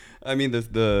I mean,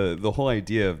 the whole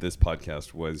idea of this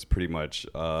podcast was pretty much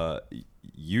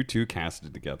you two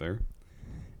casted together,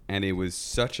 and it was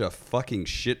such a fucking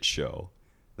shit show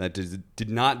that did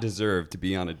not deserve to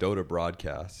be on a Dota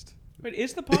broadcast. Wait,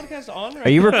 is the podcast on? Right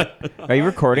Are you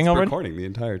recording It's already? recording the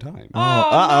entire time.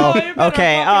 Oh, no, you better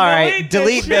Okay, fucking all right.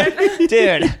 Delete this shit.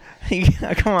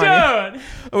 dude. Come on. Dude.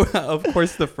 Well, of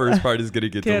course, the first part is going to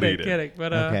get deleted. Kidding.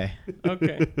 But, Okay.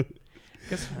 Okay.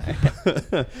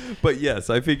 But yes,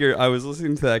 I figure I was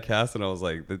listening to that cast and I was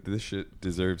like, this shit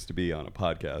deserves to be on a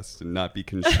podcast and not be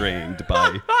constrained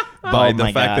by Oh the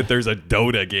my fact God. that there's a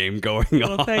Dota game going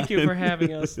on. Well, thank you for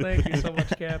having us. Thank you so much,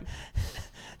 Cap.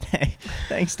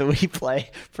 Thanks to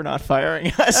WePlay for not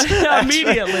firing us.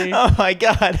 Immediately. Oh my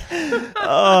God.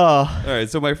 Oh. All right,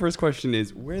 so my first question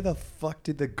is, where the fuck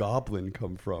did the goblin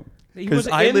come from? He was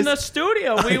 'Cause in the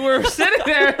studio. We were sitting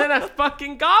there and a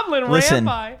fucking goblin Listen. ran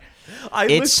by. I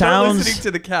It start sounds- listening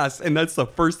to the cast, and that's the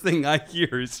first thing I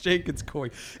hear is Jenkins going,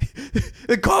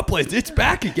 the goblin, it's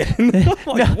back again. I'm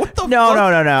like, what the fuck?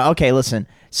 No. Okay, listen.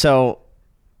 So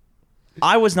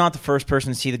I was not the first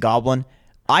person to see the goblin.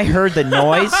 I heard the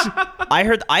noise.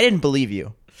 I didn't believe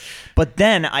you. But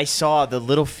then I saw the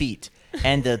little feet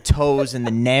and the toes and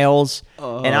the nails.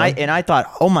 And I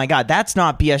thought, oh my God, that's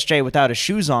not BSJ without his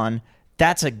shoes on.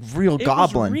 That's a real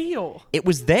goblin. It was real. It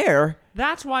was there.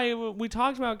 That's why we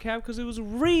talked about Cap, because it was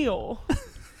real.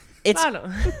 It's I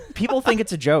don't people think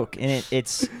it's a joke, and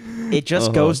it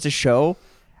just goes to show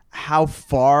how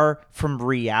far from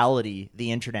reality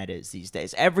the internet is these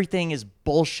days. Everything is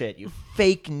bullshit. You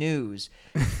fake news,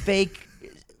 fake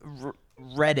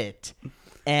Reddit,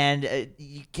 and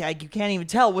you can't even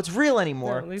tell what's real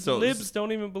anymore. These So- libs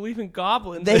don't even believe in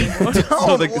goblins They anymore. don't.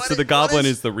 So the What goblin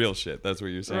is- is the real shit. That's what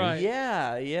you're saying. Right.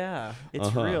 Yeah,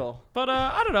 it's real. But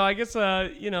I don't know. I guess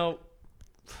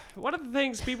one of the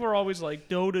things people are always like,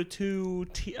 Dota 2,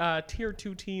 tier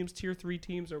 2 teams, tier 3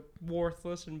 teams are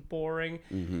worthless and boring.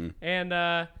 Mm-hmm. And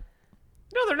no,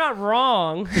 they're not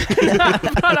wrong. But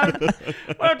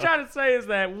what I'm trying to say is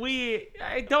that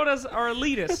Dotas are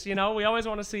elitists. We always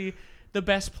want to see the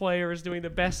best players doing the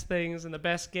best things in the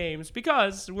best games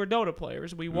because we're Dota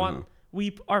players. We want.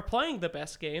 We are playing the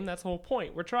best game. That's the whole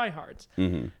point. We're tryhards.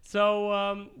 So,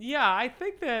 I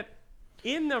think that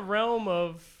in the realm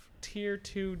of tier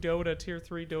 2 Dota, tier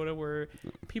 3 Dota, where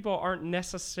people aren't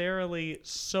necessarily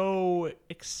so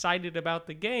excited about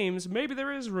the games, maybe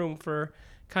there is room for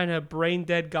kind of brain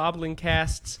dead goblin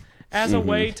casts as a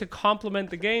way to complement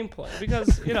the gameplay.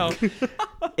 Because,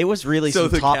 It was really So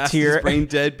some the top cast tier. is brain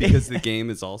dead because the game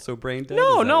is also brain dead?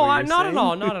 No, Is that what you're not saying? at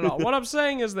all. Not at all. What I'm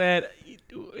saying is that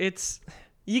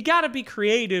you got to be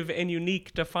creative and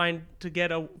unique to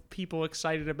get people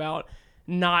excited about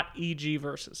not EG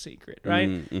versus Secret, right?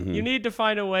 You need to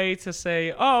find a way to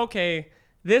say, oh, okay,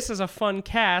 this is a fun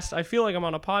cast. I feel like I'm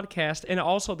on a podcast, and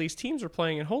also these teams are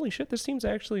playing, and holy shit, this team's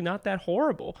actually not that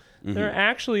horrible. They're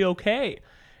actually okay.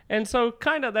 And so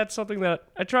kind of that's something that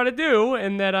I try to do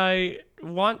and that I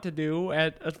want to do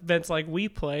at events like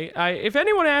WePlay. If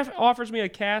anyone offers me a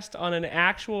cast on an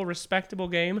actual respectable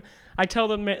game, I tell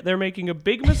them they're making a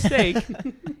big mistake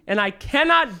and I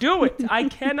cannot do it.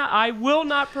 I will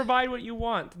not provide what you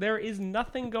want. There is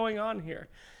nothing going on here.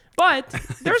 But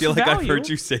there's I feel like value. I've heard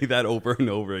you say that over and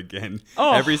over again.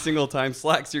 Oh. Every single time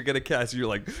Slacks you're gonna cast, you're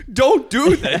like, don't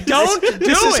do that. Don't do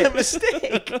This is a it.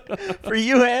 mistake for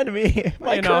you and me.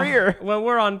 My You know, career. when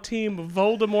we're on team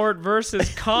Voldemort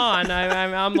versus Khan,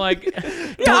 I'm like,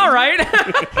 yeah, all right.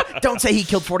 Don't say he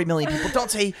killed 40 million people. Don't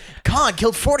say Khan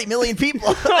killed 40 million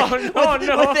people.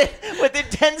 no. Within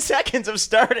 10 seconds of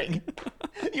starting,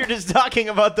 you're just talking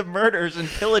about the murders and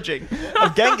pillaging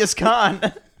of Genghis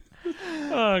Khan.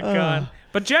 Oh God!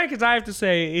 But Jenkins, I have to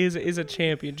say, is a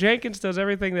champion. Jenkins does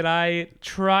everything that I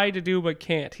try to do but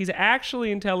can't. He's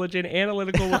actually intelligent,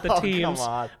 analytical with the Oh, teams. come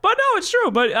on. But no, it's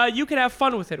true. But you can have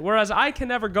fun with it. Whereas I can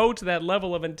never go to that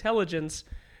level of intelligence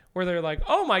where they're like,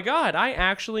 "Oh my God, I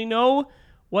actually know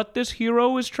what this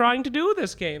hero is trying to do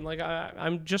this game." Like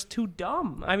I'm just too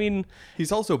dumb. I mean,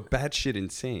 He's also batshit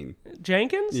insane.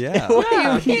 Jenkins. Yeah. What do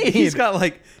you mean? He's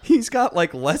got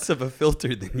like less of a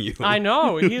filter than you. I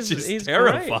know he's Just great.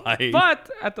 terrifying. But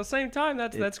at the same time,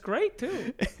 that's great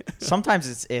too.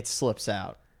 Sometimes it slips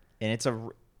out, and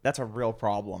that's a real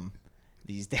problem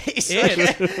these days.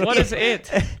 It. What is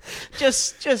it?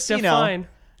 just Define.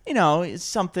 it's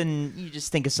something you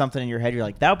just think of something in your head. You're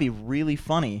like, that would be really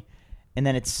funny, and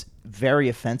then it's very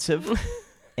offensive,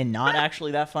 and not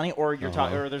actually that funny, or you're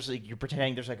talking, or you're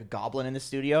pretending there's like a goblin in the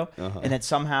studio, and then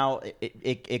somehow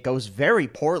it goes very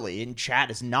poorly, and chat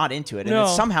is not into it, and then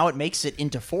somehow it makes it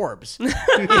into Forbes.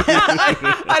 I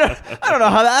don't know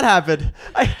how that happened.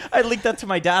 I linked that to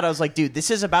my dad. I was like, dude,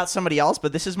 this is about somebody else,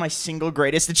 but this is my single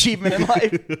greatest achievement in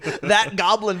life. That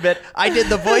goblin bit, I did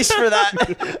the voice for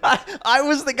that. I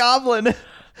was the goblin.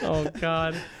 Oh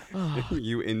God.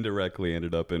 You indirectly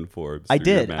ended up in Forbes. I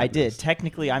through your did. madness.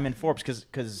 Technically, I'm in Forbes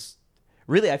because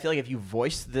really, I feel like if you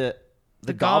voice the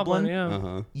goblin,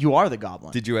 yeah. you are the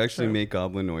goblin. Did you actually make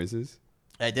goblin noises?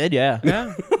 I did, yeah.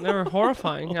 Yeah, they were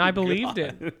horrifying. I believed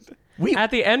it.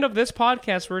 At the end of this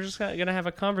podcast, we're just gonna have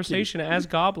a conversation as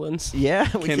goblins. Yeah.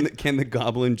 Can the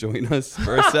goblin join us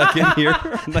for a second here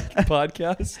on the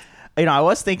podcast? You know, I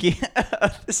was thinking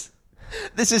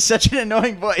this is such an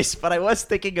annoying voice, but I was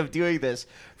thinking of doing this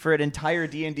for an entire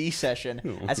D&D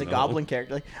session as a goblin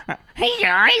character. Like, hey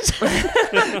guys,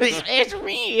 it's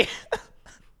me.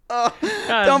 Oh,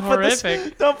 don't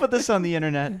put this on the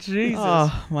internet. Jesus.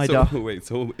 Oh my So God. wait,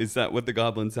 so is that what the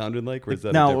goblin sounded like, or is that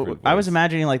a No, different I was voice?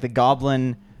 imagining like the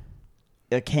goblin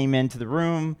came into the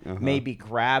room, maybe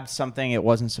grabbed something it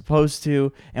wasn't supposed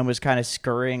to, and was kind of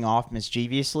scurrying off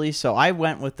mischievously. So I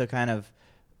went with the kind of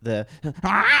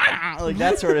like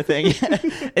that sort of thing,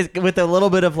 with a little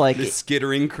bit of like the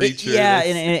skittering creature. yeah,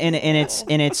 that's-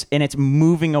 and it's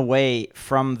moving away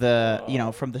from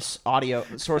the from the audio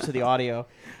source of the audio.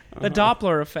 The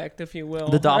Doppler effect, if you will.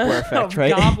 The Doppler effect,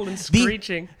 right? Goblin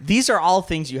screeching. These are all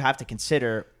things you have to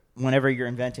consider whenever you're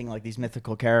inventing like these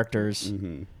mythical characters.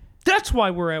 That's why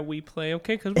we're at We Play,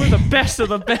 okay? Because we're the best of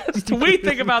the best. We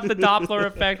think about the Doppler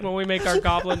effect when we make our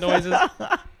goblin noises.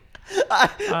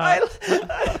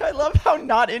 I love how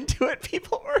not into it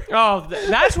people were. Oh,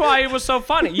 that's why it was so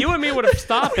funny. You and me would have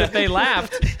stopped if they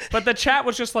laughed, but the chat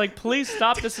was just like, "Please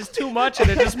stop! This is too much," and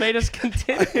it just made us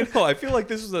continue. I feel like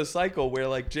this was a cycle where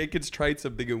like Jenkins tried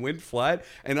something and went flat,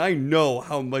 and I know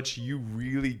how much you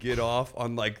really get off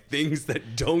on like things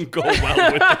that don't go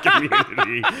well with the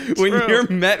community. When you're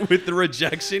met with the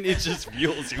rejection, it just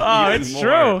fuels you. Oh, even it's more.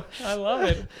 true. I love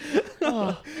it.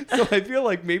 So I feel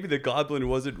like maybe the goblin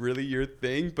wasn't really your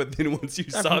thing, but then once you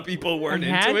saw people weren't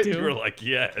had into it, to. you were like,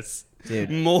 yes, Dude.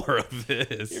 more of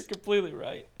this. You're completely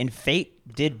right. And Fate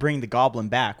did bring the goblin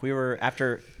back. We were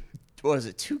after, what was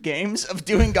it, 2 games of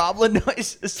doing goblin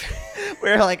noises.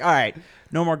 We were like, all right,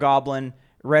 no more goblin.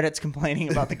 Reddit's complaining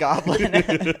about the goblin.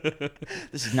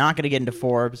 This is not going to get into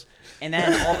Forbes. And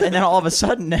then all of a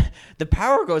sudden, the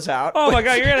power goes out. Oh my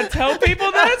God, you're gonna tell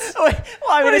people this? Wait,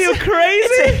 well, I mean, What are you,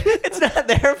 crazy? It's not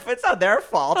their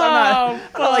fault. I'm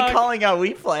not like fuck. calling out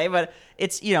We Play, but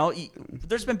it's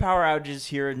there's been power outages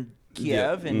here in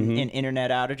Kiev and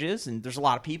internet outages, and there's a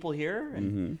lot of people here,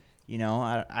 and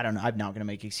I don't know. I'm not going to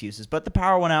make excuses, but the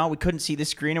power went out. We couldn't see the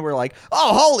screen, and we're like,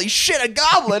 oh, holy shit, a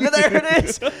goblin! And there it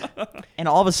is. And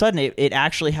all of a sudden, it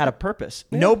actually had a purpose.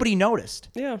 Yeah. Nobody noticed.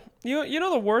 Yeah. You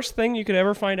know the worst thing you could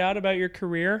ever find out about your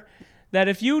career? That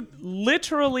if you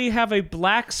literally have a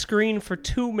black screen for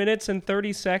 2 minutes and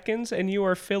 30 seconds and you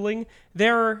are filling,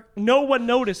 no one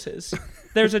notices.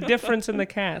 There's a difference in the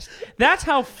cast. That's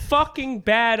how fucking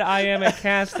bad I am at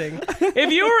casting.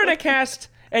 If you were in a cast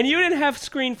and you didn't have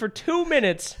screen for 2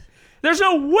 minutes, there's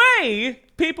no way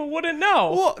people wouldn't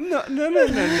know. Well, no.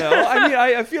 I mean,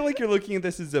 I feel like you're looking at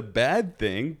this as a bad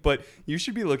thing, but you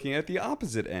should be looking at the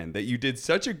opposite end. That you did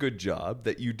such a good job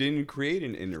that you didn't create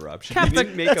an interruption. You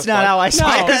didn't make that's not how I saw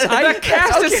No, it. the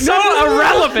cast is so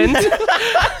irrelevant.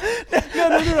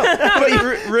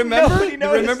 But Nobody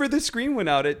noticed. remember the screen went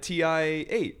out at TI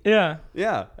 8. Yeah.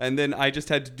 Yeah, and then I just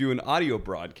had to do an audio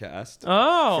broadcast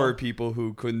Oh. for people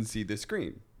who couldn't see the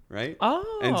screen, right?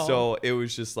 Oh. And so it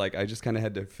was just like I just kind of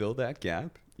had to fill that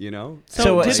gap,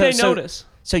 So did they notice?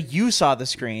 So you saw the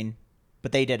screen,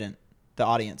 but they didn't. The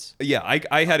audience. Yeah,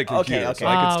 I had a computer, Okay. so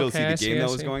I could Ah, still okay, see I the see, game I that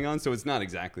was see. going on. So it's not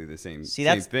exactly the same, See, same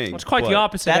that's- thing. It's quite the but-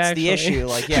 opposite. That's the actually. issue.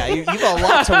 Like, yeah, you've got a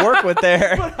lot to work with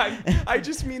there. But I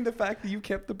just mean the fact that you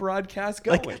kept the broadcast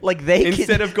going. Like they instead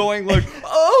can- of going like,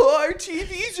 oh, our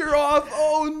TVs are off.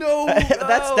 Oh no.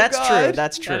 That's oh, true. God.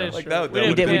 That's true. That is Like true. that, We that we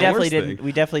would've did. been We the definitely worst didn't. thing.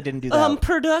 We definitely didn't do that.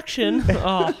 Production.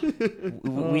 Oh.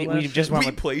 we just went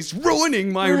We with. plays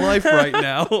ruining my life right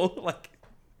now. Like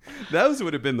those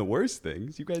would have been the worst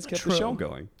things. You guys kept the True. show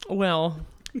going. Well,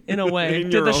 in a way. In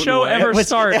Did your the own show way. ever Was-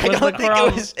 start? I Was don't the think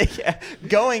problem? it was. Yeah,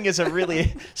 going is a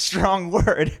really strong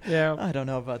word. Yeah. I don't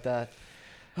know about that.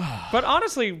 But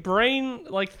honestly,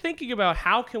 thinking about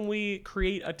how can we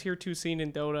create a tier 2 scene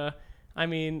in Dota, I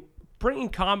mean, bringing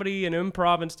comedy and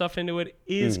improv and stuff into it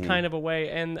is kind of a way.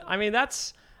 And I mean,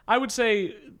 that's, I would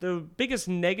say, the biggest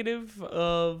negative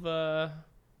of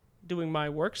doing my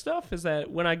work stuff is that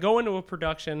when I go into a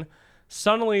production,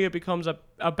 suddenly it becomes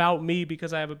about me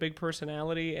because I have a big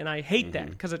personality, and I hate that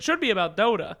because it should be about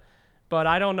Dota, but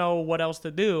I don't know what else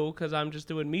to do because I'm just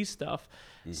doing me stuff.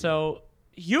 So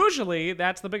usually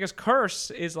that's the biggest curse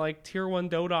is like tier 1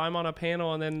 Dota. I'm on a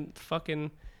panel and then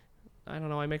fucking, I don't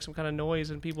know, I make some kind of noise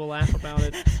and people laugh about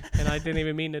it and I didn't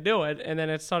even mean to do it. And then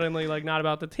it's suddenly like not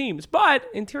about the teams. But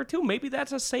in tier 2, maybe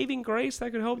that's a saving grace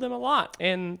that could help them a lot.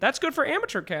 And that's good for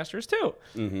amateur casters too.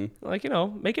 Like,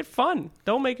 make it fun.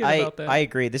 Don't make it about that. I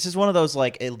agree. This is one of those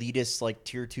like elitist like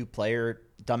tier 2 player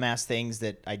dumbass things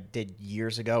that I did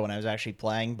years ago when I was actually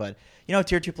playing. But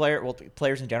tier 2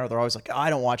 players in general, they're always like, oh, I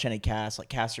don't watch any casts. Like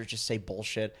casters just say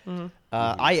bullshit.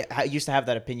 I used to have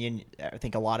that opinion. I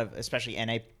think a lot of, especially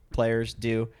NA players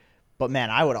do. But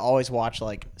man, I would always watch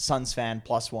like Suns Fan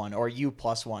 +1 or U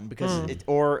 +1 because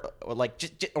or like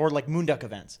Moonduck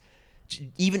events.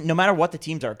 Even no matter what the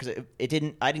teams are, because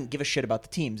I didn't give a shit about the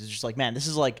teams. It's just like, man, this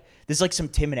is like some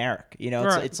Tim and Eric,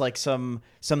 it's like some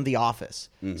The Office.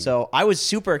 So I was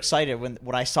super excited when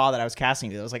I saw that I was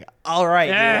casting it. I was like, all right,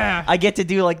 yeah. I get to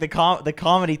do like the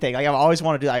comedy thing. Like I've always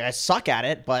wanted to do. Like, I suck at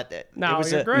it, but it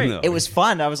was great. It was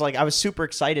fun. I was super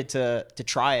excited to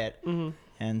try it.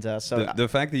 And so the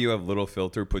fact that you have little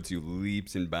filter puts you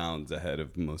leaps and bounds ahead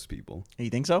of most people. You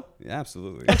think so? Yeah,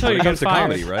 absolutely. Until When you it comes to get fired.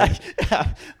 comedy, right?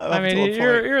 I mean,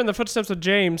 you're in the footsteps of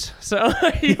James, so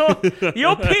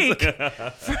you'll peak.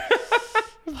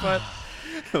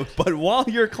 But while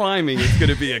you're climbing, it's going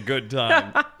to be a good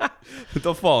time.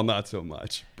 The fall, not so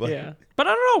much. But yeah, but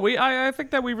I don't know. I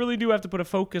think that we really do have to put a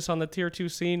focus on the tier 2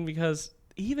 scene because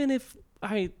even if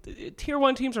tier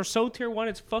 1 teams are so tier 1,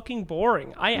 it's fucking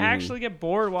boring. I actually get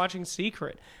bored watching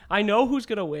Secret. I know who's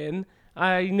gonna win.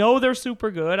 I know they're super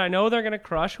good. I know they're gonna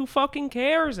crush. Who fucking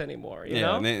cares anymore? You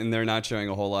know? And they're not showing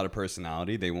a whole lot of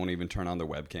personality. They won't even turn on their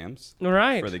webcams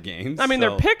right for the games. I mean,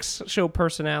 their picks show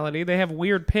personality. They have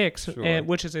weird picks,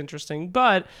 which is interesting.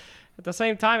 But at the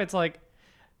same time, it's like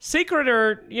Secret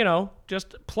are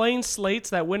just plain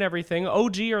slates that win everything.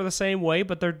 OG are the same way,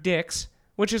 but they're dicks.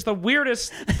 Which is the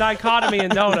weirdest dichotomy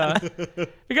in Dota.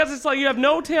 Because it's like you have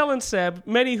No-Tail and Seb,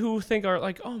 many who think are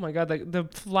like, oh my god, the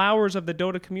flowers of the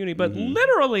Dota community. But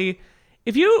literally,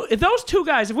 if those two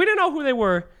guys, if we didn't know who they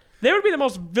would be the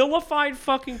most vilified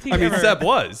fucking team ever. Seb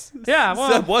was. Yeah,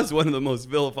 well, Seb was one of the most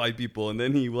vilified people, and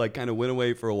then he like kind of went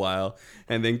away for a while,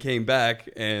 and then came back,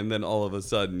 and then all of a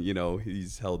sudden,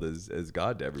 he's held as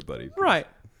God to everybody. Right.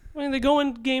 I mean, they go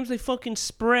in games, they fucking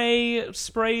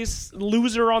sprays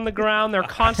loser on the ground. They're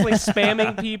constantly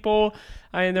spamming people.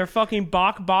 I mean, they're fucking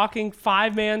balking,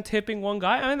 5-man tipping one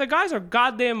guy. I mean, the guys are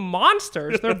goddamn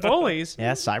monsters. They're bullies.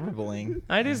 Yeah, cyberbullying.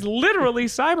 It is literally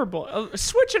cyberbullying.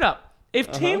 Switch it up. If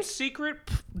Team Secret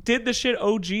did the shit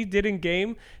OG did in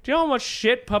game, do you know how much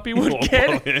shit Puppy would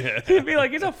get? He'd be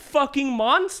like, he's a fucking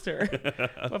monster.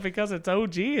 But because it's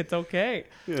OG, it's okay.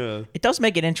 Yeah. It does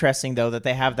make it interesting, though, that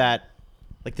they have that.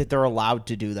 Like that they're allowed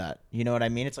to do that. You know what I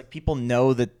mean? It's like people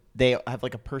know that they have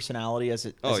like a personality as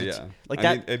it. Like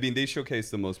that. I mean, they showcase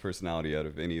the most personality out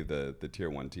of any of the tier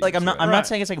 1 teams. Like I'm not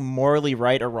saying it's like morally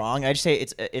right or wrong. I just say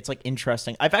it's like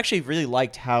interesting. I've actually really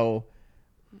liked how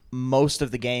most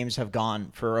of the games have gone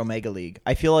for Omega League.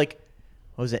 I feel like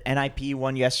what was it? NIP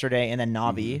won yesterday and then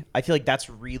Navi. I feel like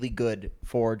that's really good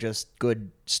for just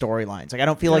good storylines. Like I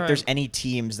don't feel like there's any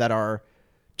teams that are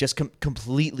just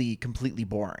completely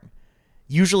boring.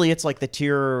 Usually it's like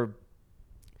the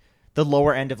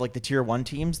lower end of like the tier 1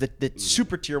 teams. The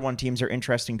super tier 1 teams are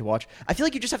interesting to watch. I feel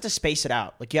like you just have to space it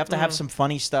out. Like you have to have some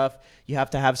funny stuff. You have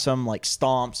to have some like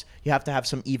stomps. You have to have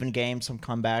some even games, some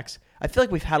comebacks. I feel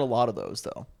like we've had a lot of those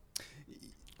though.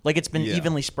 Like it's been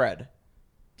evenly spread.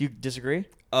 Do you disagree?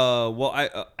 Well,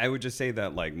 I would just say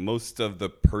that like most of the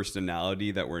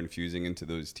personality that we're infusing into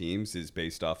those teams is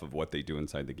based off of what they do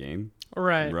inside the game.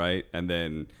 Right. Right. And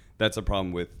then that's a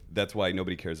problem that's why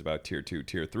nobody cares about tier 2,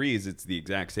 tier 3s. It's the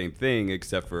exact same thing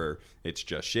except for it's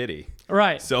just shitty.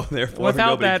 Right. So therefore,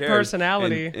 without nobody that cares.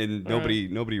 personality, and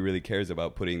nobody really cares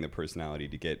about putting the personality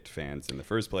to get fans in the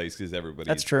first place because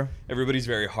That's true. Everybody's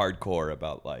very hardcore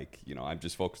about like I'm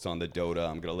just focused on the Dota.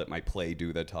 I'm gonna let my play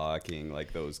do the talking,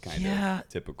 like those kind of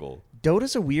typical.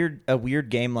 Dota's a weird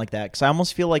game like that because I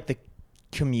almost feel like the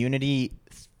community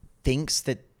thinks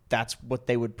that that's what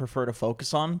they would prefer to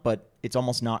focus on, but it's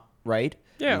almost not right.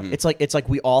 Yeah. Mm-hmm. It's like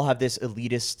we all have this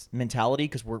elitist mentality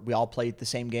because we all play the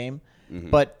same game. Mm-hmm.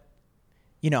 But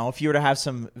if you were to have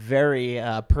some very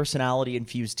personality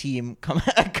infused team come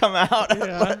out,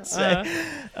 let's say,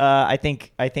 I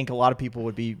think a lot of people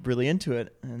would be really into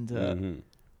it. And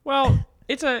well,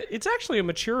 It's actually a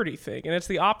maturity thing, and it's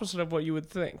the opposite of what you would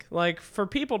think. Like, for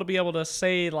people to be able to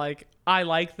say, like, I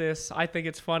like this, I think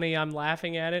it's funny, I'm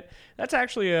laughing at it, that's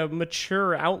actually a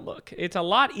mature outlook. It's a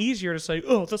lot easier to say,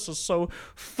 oh, this is so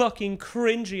fucking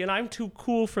cringy, and I'm too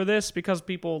cool for this, because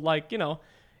people, like,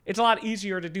 it's a lot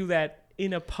easier to do that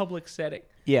in a public setting.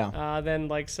 Yeah. Than,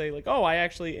 like, say, like, oh, I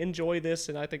actually enjoy this,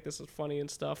 and I think this is funny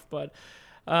and stuff. But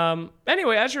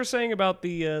anyway, as you're saying about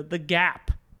the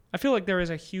gap, I feel like there is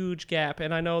a huge gap,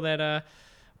 and I know that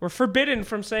we're forbidden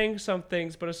from saying some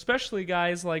things, but especially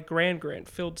guys like Grant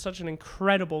filled such an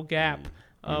incredible gap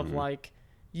of like,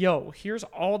 yo, here's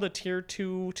all the tier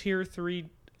 2, tier 3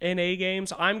 NA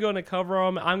games. I'm going to cover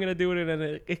them. I'm going to do it in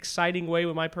an exciting way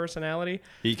with my personality.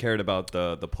 He cared about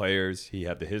the players. He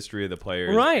had the history of the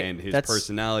players. Right. And his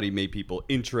personality made people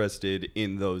interested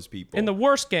in those people. In the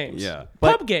worst games. Yeah.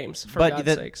 Pub games, for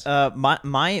God's sakes.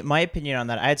 My opinion on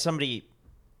that, I had somebody,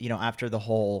 after the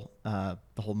whole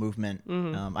movement,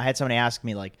 I had somebody ask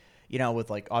me, like, with,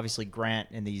 like, obviously Grant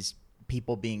and these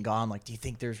people being gone, like, do you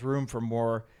think there's room for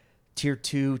more tier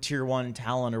 2, tier 1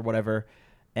 talent or whatever?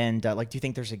 And like, do you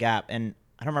think there's a gap? And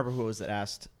I don't remember who it was that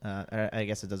asked. I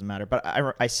guess it doesn't matter. But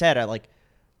I said,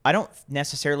 I don't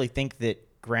necessarily think that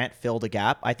Grant filled a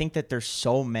gap. I think that there's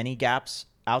so many gaps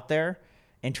out there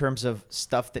in terms of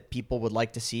stuff that people would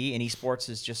like to see. And esports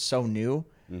is just so new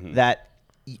that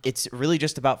it's really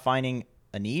just about finding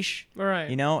a niche. Right.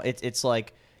 It's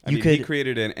like he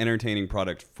created an entertaining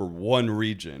product for one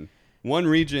region. One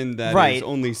region that is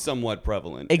only somewhat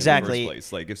prevalent. Exactly. In the first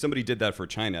place. Like, if somebody did that for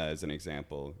China, as an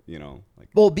example, like.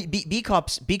 Well, B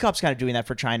Cop's kind of doing that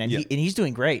for China, and he's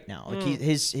doing great now. Like,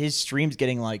 his stream's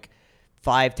getting like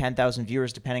 5,000-10,000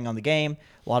 viewers depending on the game.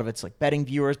 A lot of it's like betting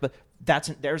viewers, but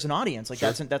there's an audience. Like,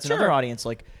 that's another audience.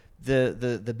 Like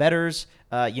the bettors.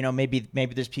 Maybe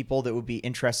there's people that would be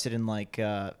interested in like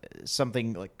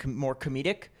something like more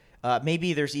comedic.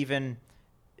 Maybe there's even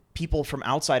people from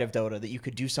outside of Dota that you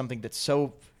could do something that's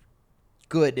so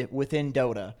good within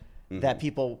Dota that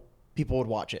people would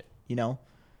watch it,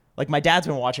 Like, my dad's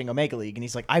been watching Omega League, and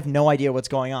he's like, I have no idea what's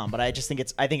going on, but I just think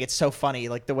it's so funny,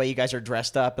 like the way you guys are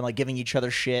dressed up and like giving each other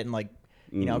shit and like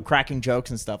cracking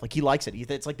jokes and stuff. Like, he likes it.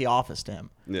 It's like The Office to him.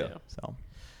 Yeah. So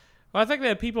Well, I think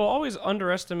that people always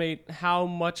underestimate how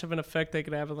much of an effect they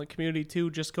can have in the community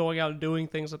too, just going out and doing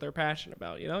things that they're passionate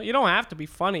about. You don't have to be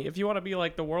funny. If you want to be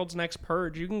like the world's next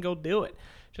Purge, you can go do it.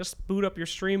 Just boot up your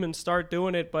stream and start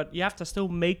doing it, but you have to still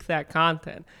make that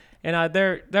content. And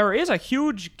there is a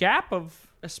huge gap of,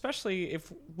 especially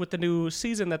if with the new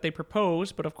season that they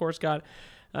proposed, but of course got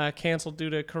canceled due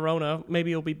to Corona.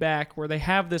 Maybe it'll be back, where they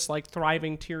have this like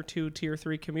thriving tier 2, tier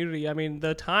 3 community. I mean,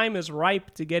 the time is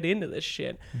ripe to get into this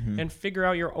shit and figure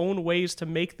out your own ways to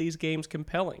make these games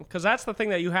compelling. Because that's the thing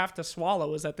that you have to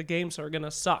swallow, is that the games are going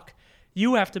to suck.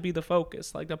 You have to be the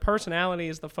focus. Like, the personality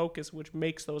is the focus, which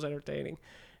makes those entertaining.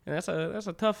 And that's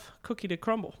a tough cookie to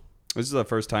crumble. This is the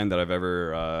first time that I've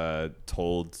ever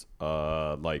told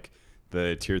like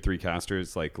the tier 3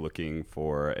 casters, like, looking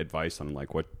for advice on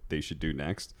like what they should do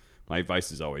next. My advice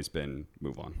has always been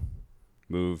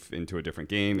move into a different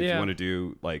game. If you want to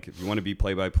do, like, if you want to be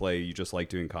play-by-play, you just like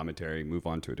doing commentary, move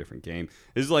on to a different game.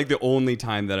 This is like the only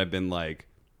time that I've been like,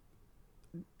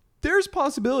 there's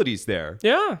possibilities there.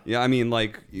 Yeah. Yeah, I mean,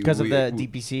 like, because of the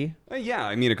DPC. Yeah,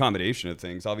 I mean, a combination of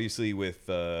things. Obviously, with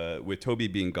Toby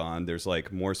being gone, there's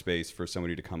like more space for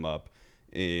somebody to come up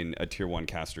in a tier 1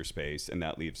 caster space, and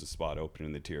that leaves a spot open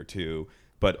in the tier 2.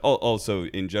 But also,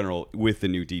 in general, with the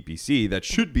new DPC, that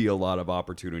should be a lot of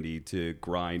opportunity to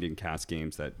grind and cast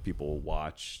games that people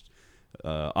watch,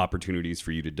 opportunities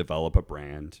for you to develop a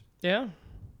brand. Yeah,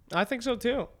 I think so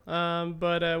too.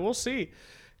 But we'll see.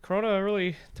 Corona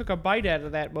really took a bite out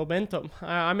of that momentum.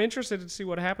 I'm interested to see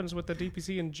what happens with the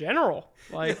DPC in general.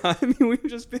 Like, I mean, we've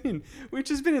just been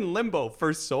in limbo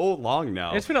for so long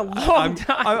now. It's been a long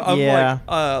time.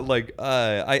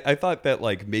 I thought that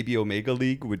like maybe Omega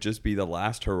League would just be the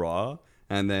last hurrah,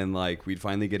 and then like we'd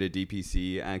finally get a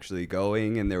DPC actually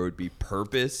going, and there would be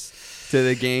purpose to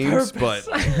the games. But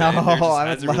I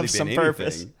would love some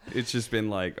purpose. It's just been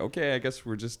like, okay, I guess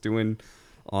we're just doing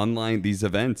online these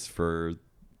events for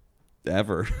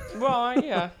ever. Well,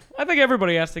 yeah. I think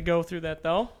everybody has to go through that,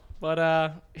 though.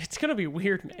 But it's going to be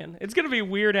weird, man. It's going to be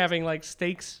weird having, like,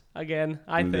 stakes again,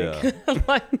 I think. Yeah.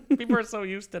 Like, people are so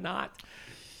used to not.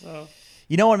 So.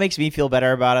 You know what makes me feel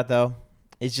better about it, though?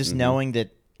 Is just knowing that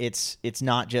it's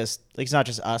not just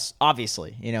us,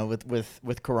 obviously. You know,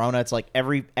 with Corona, it's like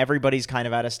everybody's kind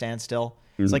of at a standstill.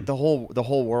 It's like the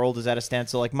whole world is at a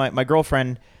standstill. Like, my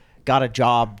girlfriend got a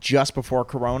job just before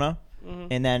Corona,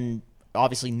 and then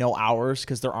obviously no hours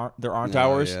because there aren't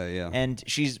hours. Yeah. And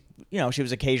she's she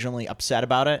was occasionally upset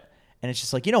about it. And it's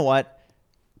just like, you know what?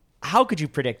 How could you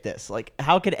predict this? Like,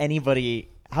 how could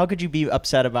you be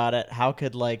upset about it? How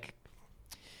could, like,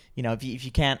 if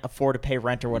you can't afford to pay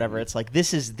rent or whatever, it's like,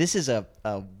 this is a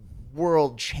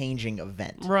world-changing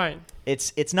event. Right.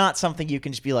 It's not something you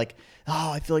can just be like,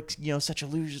 oh, I feel like, such a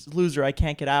loser. I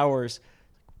can't get hours.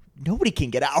 Nobody can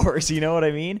get hours. You know what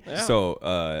I mean? Yeah.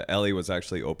 So Ellie was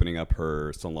actually opening up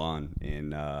her salon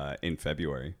in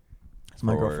February. That's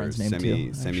my girlfriend's name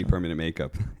too. Semi-permanent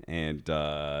makeup, and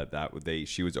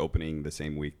she was opening the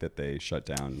same week that they shut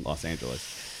down Los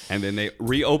Angeles, and then they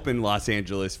reopened Los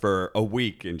Angeles for a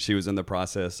week, and she was in the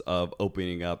process of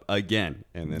opening up again,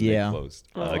 and then they closed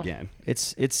again.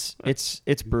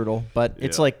 It's brutal, but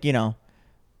it's like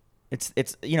it's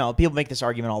people make this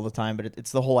argument all the time, but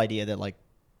it's the whole idea that like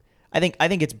I think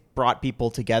it's brought people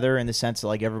together in the sense that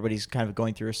like everybody's kind of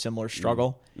going through a similar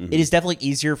struggle. Mm-hmm. It is definitely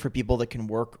easier for people that can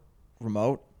work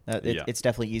remote. It's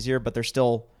definitely easier, but they're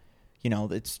still,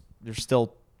 they're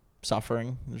still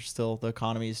suffering. There's still the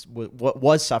economy's what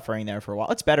was suffering there for a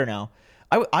while. It's better now.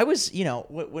 I was,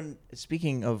 when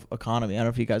speaking of economy, I don't know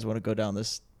if you guys want to go down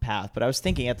this path, but I was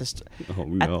thinking at the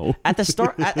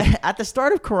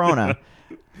start of Corona,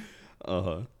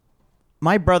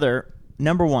 my brother,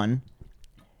 number one,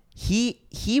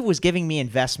 he was giving me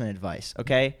investment advice,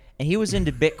 okay? And he was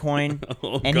into Bitcoin,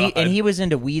 and he was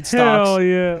into weed stocks. Hell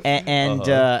yeah.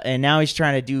 And now he's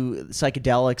trying to do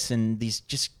psychedelics and these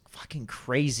just fucking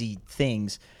crazy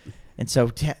things. And so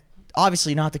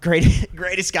obviously not the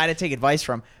greatest guy to take advice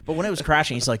from. But when it was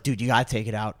crashing, he's like, dude, you got to take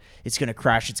it out. It's going to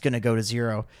crash. It's going to go to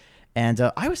zero. And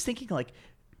I was thinking, like,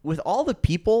 with all the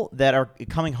people that are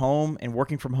coming home and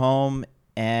working from home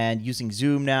and using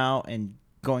Zoom now and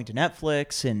going to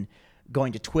Netflix and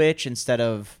going to Twitch instead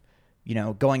of,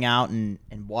 going out and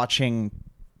watching,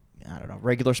 I don't know,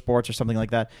 regular sports or something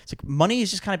like that. It's like money is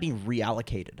just kind of being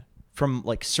reallocated from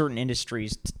like certain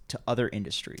industries to other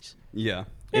industries. Yeah.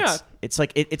 It's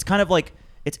like, it's kind of like,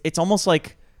 it's almost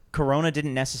like Corona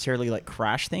didn't necessarily like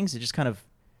crash things. It just kind of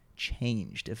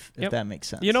changed, if that makes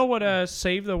sense. You know what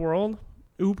saved the world?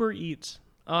 Uber Eats.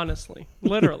 Honestly,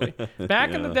 literally.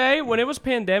 Back in the day when it was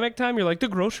pandemic time, you're like, the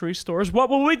grocery stores, what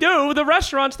will we do? The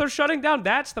restaurants, they're shutting down.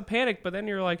 That's the panic. But then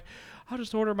you're like, I'll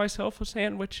just order myself a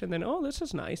sandwich and then, oh, this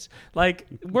is nice. Like,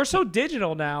 we're so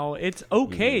digital now. It's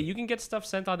okay. You can get stuff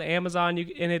sent on Amazon.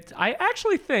 I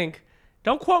actually think,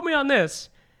 don't quote me on this,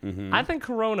 I think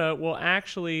Corona will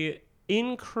actually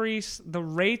increase the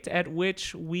rate at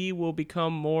which we will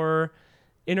become more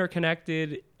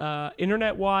interconnected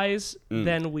internet-wise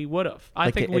than we would have.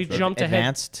 I think we jumped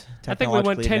ahead. I think we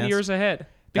went 10 years ahead.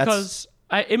 Because,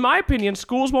 in my opinion,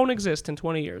 schools won't exist in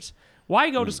 20 years. Why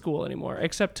go to school anymore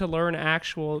except to learn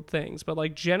actual things? But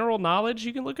like general knowledge,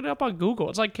 you can look it up on Google.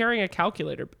 It's like carrying a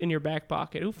calculator in your back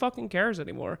pocket. Who fucking cares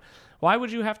anymore? Why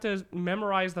would you have to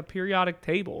memorize the periodic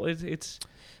table? It's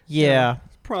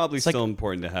probably still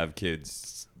important to have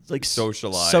kids like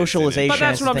socialization. But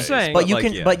that's what I'm saying.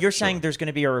 But you're saying there's going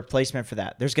to be a replacement for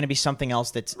that. There's going to be something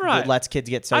else that lets kids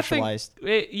get socialized. So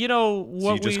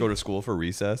you just go to school for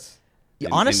recess?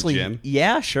 Honestly,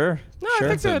 yeah, sure. No,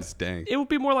 I think that it would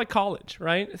be more like college,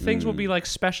 right? Things will be like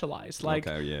specialized. Like,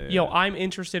 I'm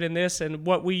interested in this, and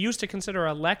what we used to consider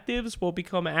electives will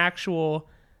become actual,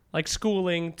 like,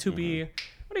 schooling to be.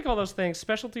 What do you call those things?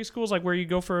 Specialty schools, like where you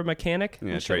go for a mechanic?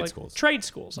 Yeah, trade schools. Trade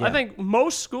schools. Yeah. I think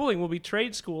most schooling will be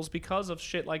trade schools because of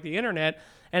shit like the internet.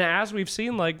 And as we've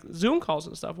seen, like Zoom calls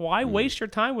and stuff, why waste your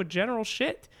time with general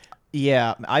shit?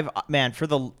 Yeah, for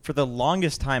the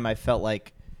longest time, I felt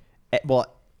like,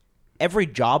 every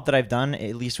job that I've done,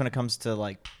 at least when it comes to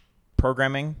like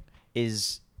programming,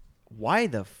 is why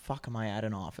the fuck am I at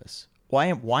an office? Why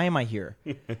am I here?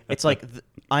 It's like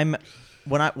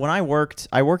when I worked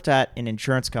at an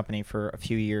insurance company for a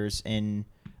few years in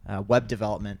web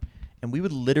development, and we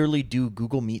would literally do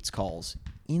Google Meets calls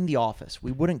in the office.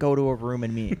 We wouldn't go to a room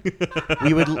and meet.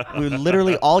 we would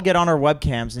literally all get on our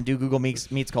webcams and do Google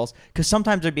Meets calls, because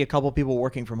sometimes there'd be a couple people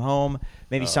working from home.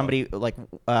 Maybe somebody like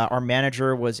our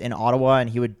manager was in Ottawa and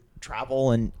he would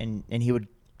travel and he would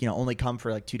only come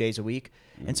for like 2 days a week.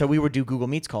 And so we would do Google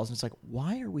Meets calls, and it's like,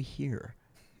 why are we here?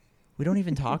 We don't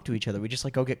even talk to each other. We just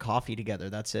like go get coffee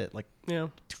together. That's it. Like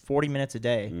 40 minutes a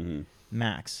day.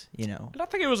 Max, I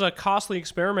don't think it was a costly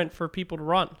experiment for people to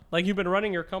run. Like, you've been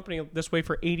running your company this way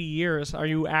for 80 years. Are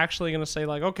you actually going to say,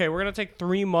 like, okay, we're going to take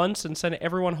 3 months and send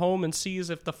everyone home and see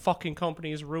if the fucking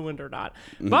company is ruined or not?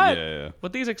 But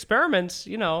with these experiments,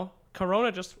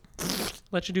 Corona just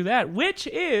lets you do that, which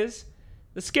is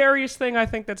the scariest thing I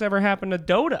think that's ever happened to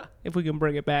Dota, if we can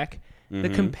bring it back. The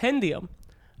Compendium.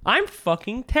 I'm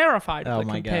fucking terrified of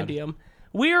the Compendium. God.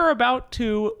 We are about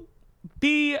to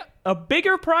be a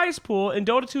bigger prize pool than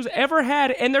Dota 2's ever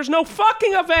had, and there's no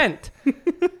fucking event.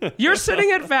 You're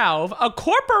sitting at Valve, a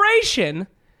corporation,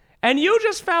 and you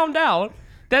just found out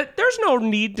that there's no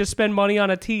need to spend money on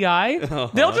a TI.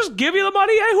 They'll just give you the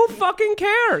money. Hey, who fucking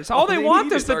cares? All they want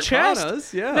need is the Arcanas,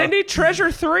 chest. yeah. They need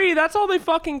Treasure 3. That's all they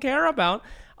fucking care about.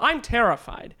 I'm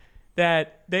terrified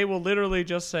that they will literally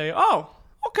just say, oh,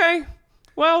 okay,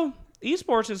 well,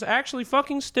 esports is actually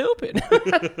fucking stupid.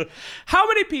 How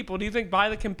many people do you think buy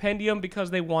the compendium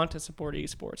because they want to support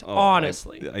esports?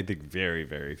 Honestly. I think very,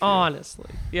 very few. Honestly,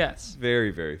 yes.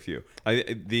 Very, very few.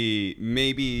 I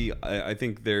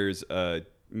think there's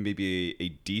maybe a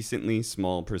decently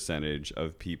small percentage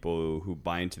of people who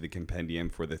buy into the compendium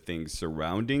for the things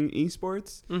surrounding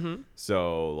esports. Mm-hmm.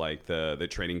 So like the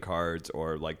trading cards,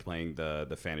 or like playing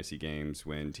the fantasy games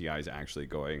when TI is actually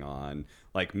going on.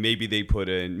 Like maybe they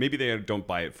don't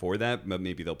buy it for that, but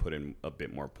maybe they'll put in a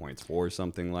bit more points for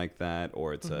something like that,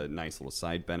 or it's a nice little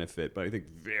side benefit. But I think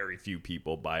very few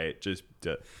people buy it just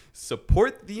to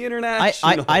support the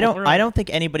international. I don't think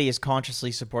anybody is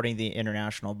consciously supporting the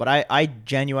international, but I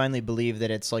genuinely believe that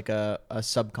it's like a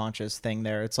subconscious thing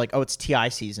there. It's like, oh, it's TI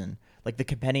season. Like the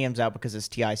compendium's out because it's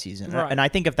TI season. Right. And I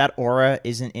think if that aura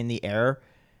isn't in the air,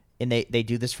 and they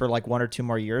do this for like 1 or 2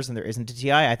 more years, and there isn't a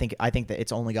TI, I think that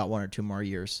it's only got 1 or 2 more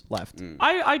years left.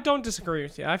 I don't disagree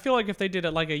with you. I feel like if they did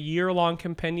it like a year-long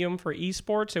compendium for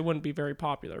esports, it wouldn't be very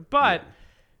popular. But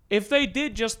if they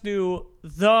did just do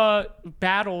the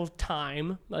battle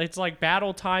time, it's like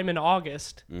battle time in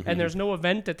August, and there's no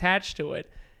event attached to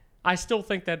it, I still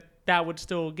think that would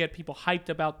still get people hyped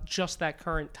about just that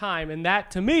current time. And that,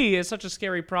 to me, is such a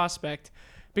scary prospect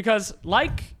because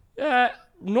like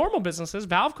normal businesses,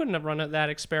 Valve couldn't have run that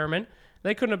experiment.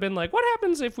 They couldn't have been like, what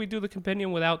happens if we do the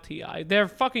compendium without TI? Their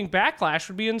fucking backlash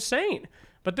would be insane.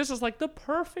 But this is like the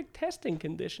perfect testing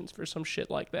conditions for some shit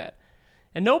like that.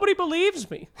 And nobody believes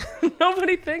me.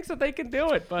 Nobody thinks that they can do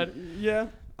it, but... Yeah,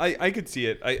 I could see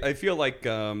it. I feel like,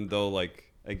 though,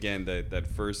 like, again, that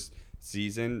first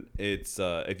season, it's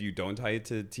if you don't tie it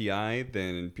to TI,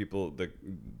 then people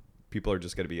are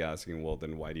just going to be asking, well,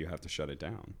 then why do you have to shut it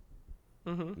down?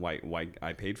 Mm-hmm. Why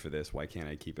I paid for this? Why can't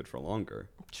I keep it for longer?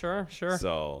 Sure.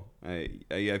 So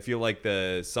I feel like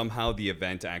somehow the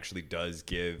event actually does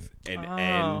give an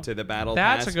end to the battle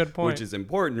pass. That's a good point. Which is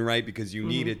important, right? Because you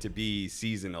need it to be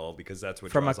seasonal, because that's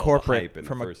what from a draws all the hype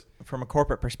corporate in from a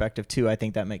corporate perspective too. I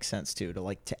think that makes sense too,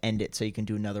 to end it so you can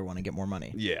do another one and get more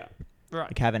money. Yeah, right.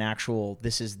 Like have an actual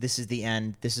this is the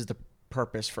end. This is the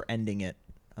purpose for ending it.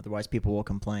 Otherwise, people will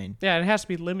complain. Yeah, it has to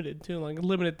be limited too, like a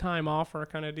limited time offer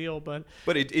kind of deal. But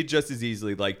it just as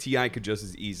easily, like TI could just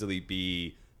as easily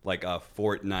be like a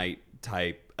Fortnite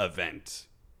type event.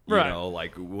 You know,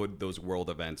 like those world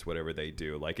events, whatever they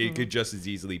do. Like it could just as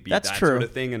easily be that sort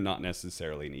of thing, and not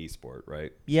necessarily an esport,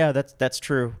 right? Yeah, that's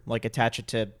true. Like attach it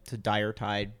to Dire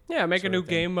Tide. Yeah, make a new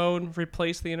game mode,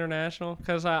 replace the international.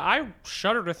 Because I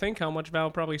shudder to think how much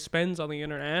Valve probably spends on the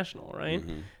international, right?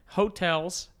 Mm-hmm.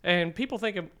 Hotels, and people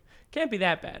think it can't be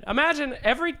that bad. Imagine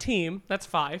every team, that's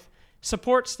 5,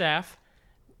 support staff,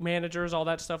 managers, all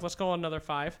that stuff. Let's go on another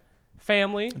 5.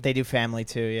 Family. They do family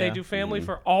too, yeah. They do family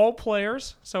for all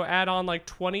players. So add on like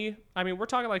 20. I mean, we're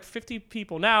talking like 50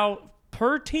 people now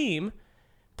per team,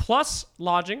 plus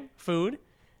lodging, food,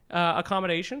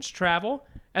 accommodations, travel.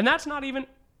 And that's not even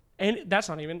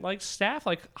like staff,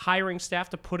 like hiring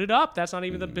staff to put it up. That's not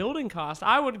even the building cost.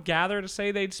 I would gather to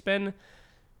say they'd spend,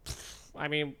 I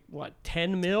mean, what,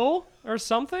 10 mil or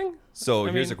something? So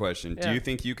here's a question. Yeah. Do you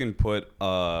think you can put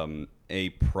a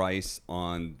price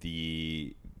on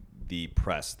the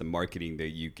press, the marketing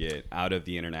that you get out of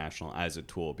the international as a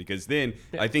tool? Because then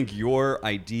I think your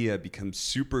idea becomes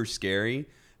super scary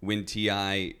when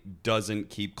TI doesn't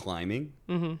keep climbing.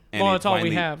 Mm-hmm. And well, it's all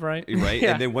we have, right? Right?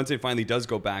 Yeah. And then once it finally does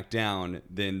go back down,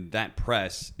 then that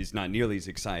press is not nearly as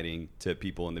exciting to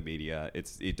people in the media.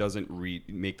 It doesn't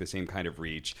make the same kind of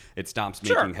reach. It stops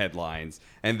making headlines.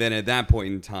 And then at that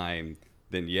point in time,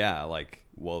 then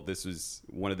well, this was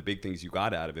one of the big things you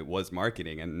got out of it was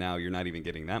marketing, and now you're not even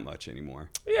getting that much anymore.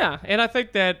 Yeah, and I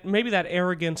think that maybe that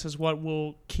arrogance is what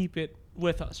will keep it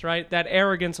with us, right? That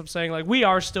arrogance of saying, like, we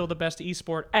are still the best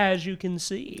esport, as you can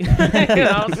see.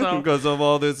 Because of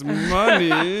all this money.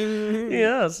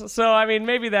 Yes. So, I mean,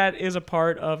 maybe that is a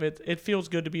part of it. It feels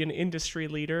good to be an industry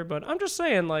leader, but I'm just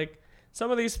saying, like, some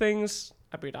of these things,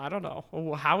 I mean, I don't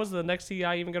know. How is the next TI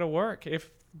even going to work? If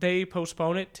they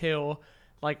postpone it till...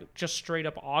 like just straight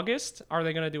up August? Are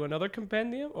they going to do another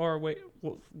compendium? Or wait,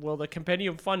 will the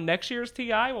compendium fund next year's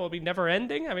TI? Will it be never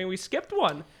ending? I mean, we skipped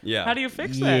one. Yeah. How do you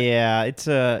fix that? Yeah,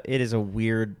 it is a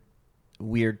weird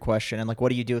weird question. And like, what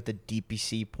do you do with the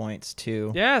DPC points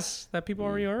too? Yes, that people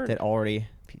already earned. That already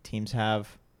teams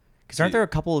have. Because aren't there a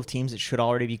couple of teams that should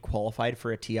already be qualified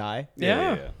for a TI?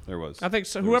 Yeah. There was. I think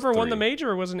so. There Whoever was won the 3.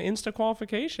 major was an insta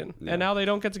qualification, Yeah. and now they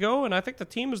don't get to go. And I think the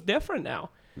team is different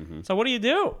now. Mm-hmm. So what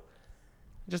do?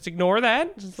 Just ignore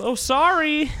that? Just, oh,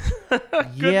 sorry.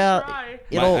 Good Yeah,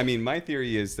 try. My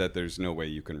theory is that there's no way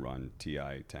you can run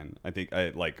TI 10. I think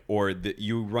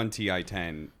you run TI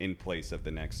 10 in place of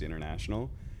the next international,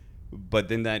 but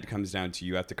then that comes down to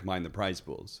you have to combine the prize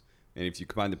pools. And if you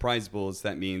combine the prize pools,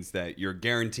 that means that you're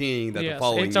guaranteeing that Yes, the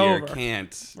following it's year over.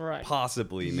 can't Right.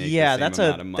 possibly make Yeah, the same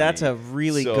amount of money. that's a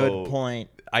really So, good point.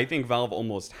 I think Valve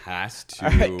almost has to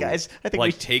All right, guys, I think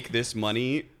we- take this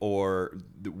money or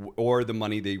the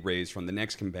money they raise from the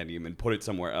next compendium and put it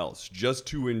somewhere else, just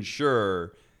to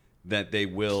ensure that they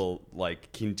will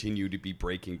like continue to be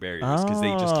breaking barriers because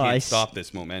they just Oh, I can't see. stop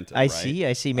this momentum. I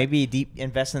right? see. Maybe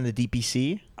invest in the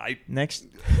DPC I next.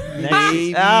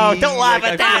 maybe, Oh, don't laugh like,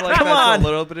 at I that. feel like Come that's on. a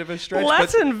little bit of a stretch.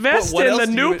 Let's but invest what in else the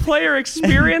do new you- player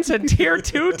experience and tier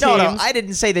 2 teams. No, I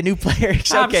didn't say the new player.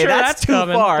 I'm Okay, sure that's that's too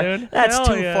coming, far. dude. That's Hell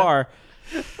too yeah. far.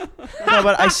 No,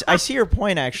 but I see your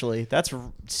point. Actually, that's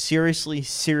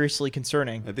seriously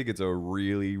concerning. I think it's a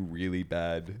really, really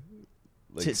bad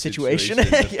Situation.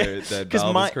 that 'Cause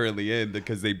Valve my- is currently in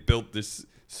because they built this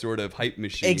sort of hype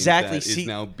machine Exactly. that See- is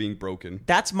now being broken.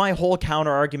 That's my whole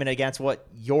counter argument against what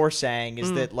you're saying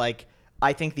is that like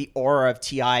I think the aura of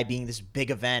TI being this big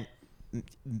event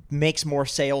makes more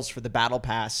sales for the battle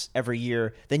pass every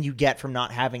year than you get from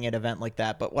not having an event like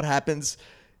that. But what happens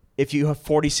if you have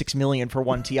 46 million for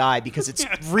one TI because it's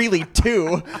really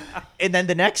 2 and then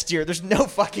the next year there's no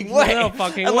fucking way. No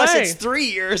fucking unless way. it's 3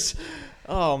 years.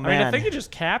 Oh I mean, man. I think you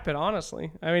just cap it,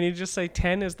 honestly. I mean, you just say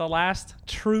 10 is the last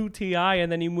true TI, and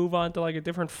then you move on to like a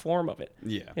different form of it.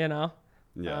 Yeah. You know?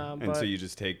 Yeah. And but- so you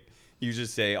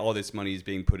just say all this money is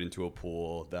being put into a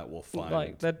pool that will fund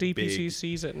Like the DPC big-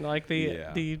 season, like the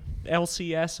Yeah. the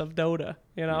LCS of Dota,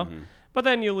 you know? But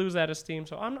then you lose that esteem,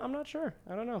 so I'm not sure.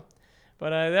 I don't know.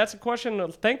 But that's a question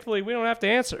that thankfully we don't have to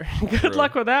answer. Good True.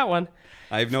 luck with that one.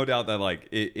 I have no doubt that like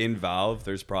in Valve,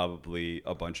 there's probably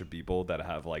a bunch of people that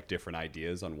have like different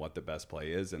ideas on what the best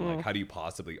play is, and like how do you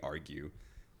possibly argue?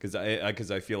 Because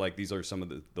I feel like these are some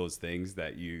of those things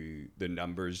that the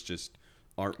numbers just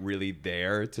aren't really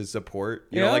there to support.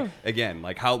 You know, Yeah. like again,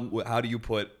 like how do you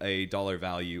put a dollar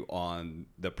value on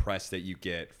the press that you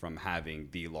get from having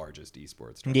the largest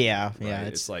esports tournament? Yeah, right? yeah,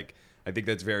 It's like I think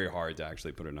that's very hard to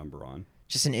actually put a number on.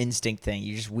 just an instinct thing.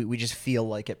 We just feel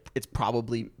like it's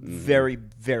probably very,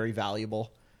 very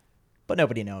valuable. But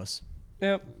nobody knows.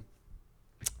 Yep.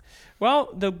 Well,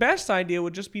 the best idea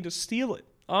would just be to steal it,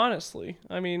 honestly.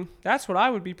 I mean, that's what I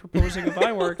would be proposing if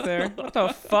I worked there. What the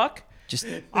fuck? Just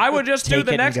I would just do Take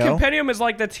the it and next go? compendium is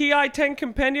like the TI-10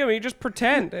 compendium, and you just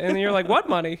pretend. And you're like, what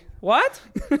money? What?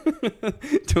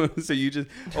 So you just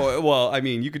well, I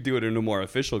mean, you could do it in a more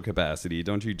official capacity.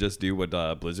 Don't you just do what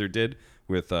Blizzard did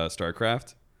with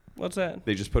StarCraft? What's that?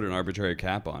 They just put an arbitrary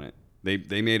cap on it.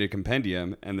 They made a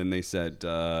compendium and then they said,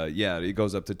 yeah, it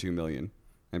goes up to 2 million.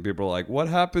 And people are like, what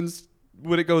happens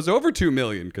when it goes over 2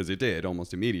 million? Because it did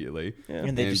almost immediately. Yeah.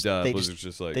 and they Blizzard's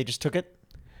just like, they just took it.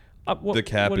 the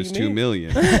cap what do is you 2 mean?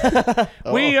 million.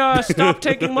 We stopped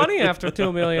taking money after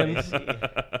 2 million.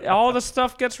 All the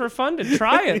stuff gets refunded.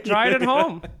 Try it. Try it at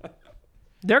home.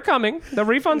 They're coming. The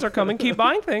refunds are coming. Keep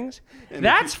buying things.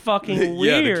 That's fucking Yeah, the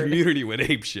weird. community went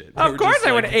ape shit. Of course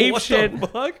they went ape shit. What the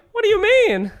fuck? What do you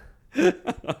mean?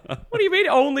 What do you mean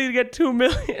only to get 2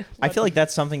 million? I feel like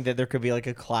that's something that there could be like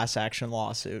a class action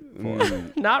lawsuit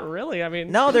for. Not really. I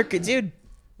mean, No, there could, dude.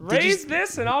 raise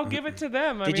this and I'll give it to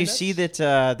them. Did you see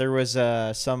that there was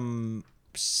some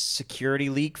security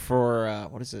leak for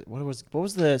what is it? What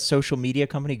was the social media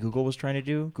company Google was trying to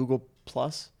do? Google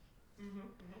Plus.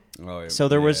 Oh, yeah. So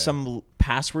there was Yeah. some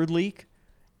password leak,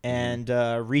 and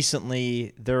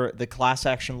recently the class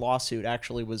action lawsuit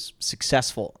actually was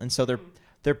successful, and so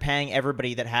they're paying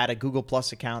everybody that had a Google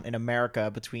Plus account in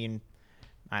America between,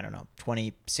 I don't know,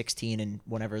 2016 and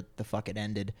whenever the fuck it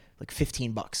ended, like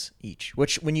 $15 each.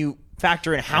 Which when you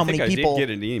factor in how I think many people I did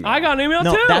get an email. I got an email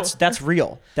no, too. that's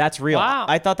real. That's real. Wow.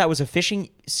 I thought that was a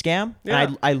phishing scam. Yeah.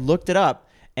 And I looked it up,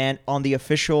 and on the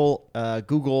official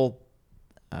Google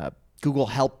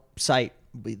help site,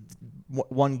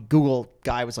 one Google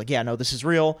guy was like, "Yeah, no, this is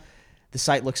real." The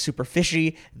site looks super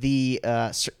fishy. The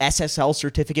SSL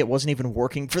certificate wasn't even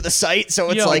working for the site. So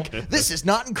it's like, this is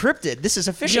not encrypted. This is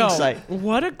a phishing site.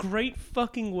 What a great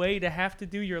fucking way to have to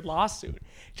do your lawsuit.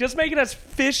 Just make it as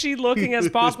fishy looking as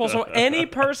possible so any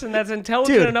person that's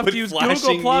intelligent enough to use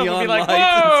Google Plus will be like,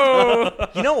 whoa.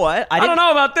 You know what? I don't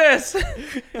know about this.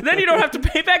 Then you don't have to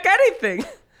pay back anything.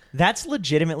 That's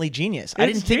legitimately genius. I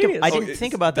didn't think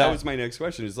about that. That was my next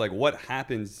question. Is like, what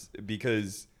happens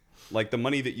because, like, the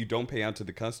money that you don't pay out to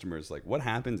the customers, like, what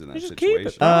happens in that just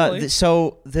situation? keep it.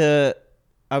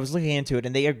 I was looking into it,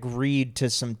 and they agreed to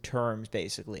some terms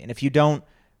basically. And if you don't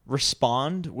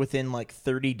respond within like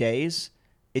 30 days,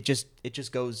 it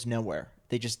just goes nowhere.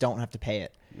 They just don't have to pay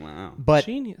it. Wow. But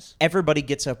genius. Everybody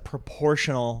gets a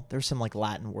proportional. There's some like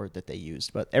Latin word that they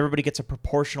used, but everybody gets a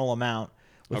proportional amount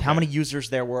with how many users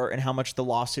there were and how much the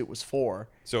lawsuit was for.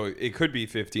 So it could be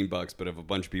 $15, but if a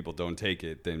bunch of people don't take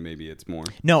it, then maybe it's more.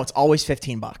 No, it's always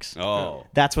 $15. Oh.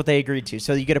 That's what they agreed to.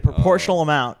 So you get a proportional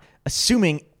amount,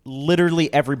 assuming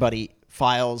literally everybody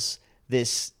files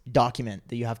this document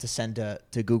that you have to send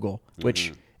to Google,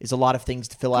 which is a lot of things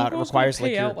to fill out. It requires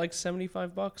pay like out like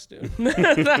 $75, dude.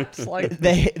 That's like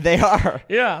they are.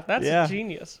 Yeah, that's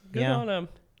genius. Good on them.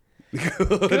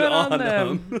 Good on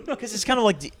them. Because it's kind of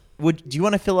like, do you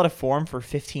want to fill out a form for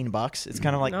 $15? It's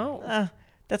kind of like, no.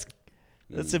 That's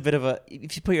a bit of a,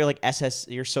 if you put your like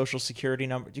your social security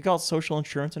number, do you call it social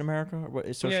insurance in America, or what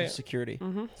is social security?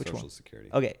 Mm-hmm. Which social one? Security.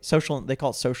 Okay, they call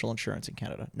it social insurance in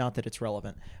Canada. Not that it's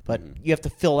relevant, but you have to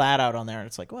fill that out on there, and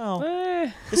it's like, well,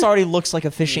 this already looks like a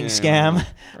phishing scam. Right.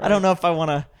 I don't know if I want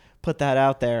to put that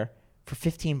out there for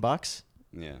 $15.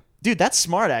 Yeah. Dude, that's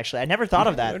smart, actually. I never thought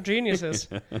of that. They're geniuses.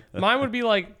 Mine would be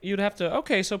like, you'd have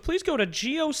to, so please go to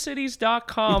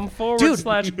geocities.com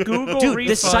 /Google Dude,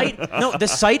 refund. the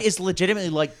site is legitimately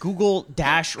like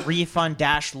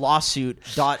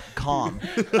Google-refund-lawsuit.com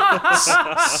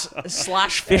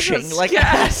 /phishing. Like,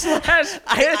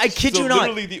 I kid you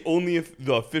not. Literally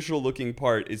the official looking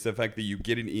part is the fact that you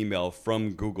get an email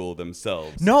from Google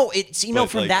themselves. No, it's email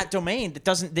from that domain that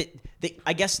doesn't,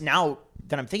 I guess now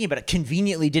that I'm thinking about it,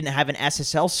 conveniently didn't have an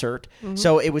SSL cert.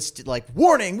 So it was like,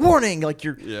 warning, like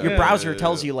your browser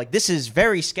tells you like, this is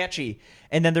very sketchy.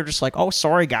 And then they're just like, oh,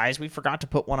 sorry guys, we forgot to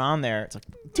put one on there. It's like,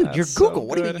 dude, you're Google.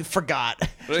 What do you mean you forgot?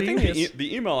 But I think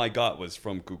the email I got was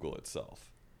from Google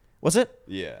itself. Was it?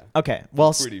 Yeah. Okay. Well,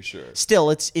 I'm pretty sure.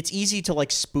 Still, it's easy to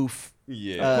like spoof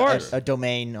of a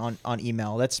domain on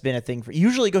email. That's been a thing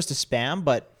usually it goes to spam,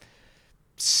 but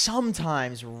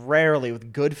sometimes, rarely,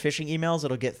 with good phishing emails,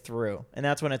 it'll get through. And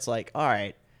that's when it's like, all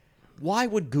right, why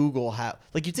would Google have,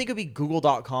 like, you'd think it'd be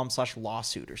google.com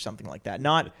 /lawsuit or something like that,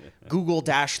 not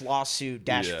Google-lawsuit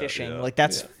 -phishing. Yeah. Like,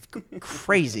 that's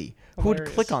crazy. Who would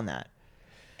click on that?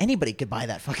 Anybody could buy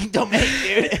that fucking domain,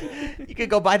 dude. You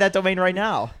could go buy that domain right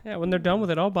now. Yeah, when they're done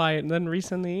with it, I'll buy it and then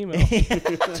resend the email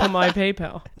to my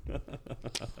PayPal.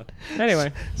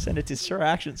 Anyway. Send it to Sir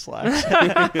Action Slash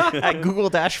at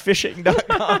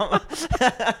google-phishing.com.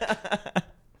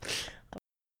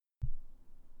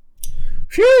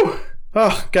 Phew!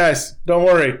 Oh, guys, don't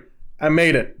worry. I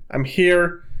made it. I'm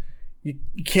here. You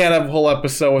can't have a whole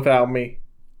episode without me.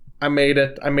 I made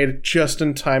it. I made it just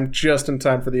in time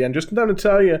for the end. Just in time to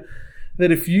tell you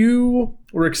that if you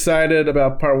were excited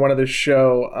about part 1 of this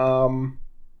show,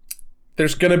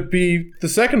 there's going to be the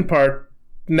second part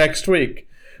next week,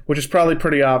 which is probably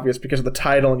pretty obvious because of the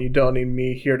title, and you don't need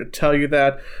me here to tell you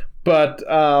that. But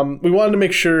we wanted to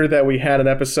make sure that we had an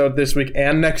episode this week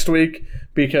and next week,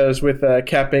 because with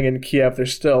Kat being in Kiev,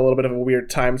 there's still a little bit of a weird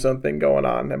time zone thing going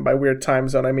on. And by weird time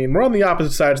zone, I mean we're on the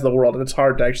opposite sides of the world, and it's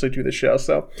hard to actually do the show.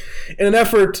 So in an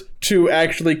effort to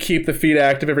actually keep the feed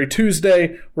active every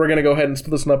Tuesday, we're going to go ahead and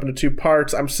split this one up into 2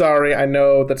 parts. I'm sorry. I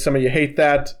know that some of you hate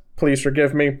that. Please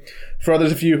forgive me. For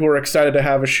others of you who are excited to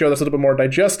have a show that's a little bit more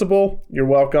digestible, you're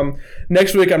welcome.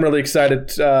 Next week, I'm really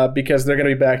excited because they're going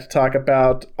to be back to talk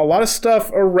about a lot of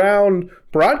stuff around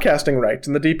broadcasting rights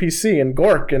and the DPC and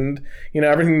Gork and,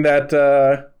 everything that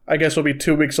I guess will be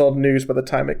 2 weeks old news by the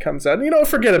time it comes out. And,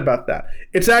 forget about that.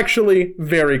 It's actually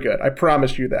very good. I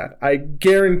promise you that. I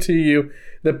guarantee you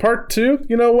that part 2,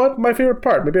 you know what? My favorite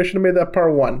part. Maybe I should have made that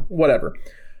part 1. Whatever.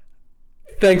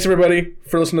 Thanks, everybody,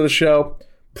 for listening to the show.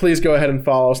 Please go ahead and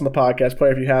follow us on the podcast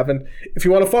player if you haven't. If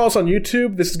you want to follow us on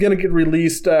YouTube, this is going to get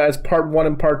released as part 1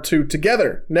 and part 2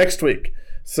 together next week.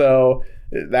 So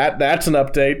that's an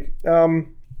update.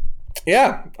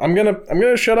 Yeah, I'm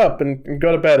gonna shut up and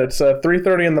go to bed. It's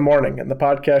 3:30 in the morning, and the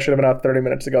podcast should have been out 30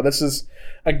 minutes ago. This is,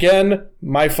 again,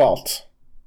 my fault.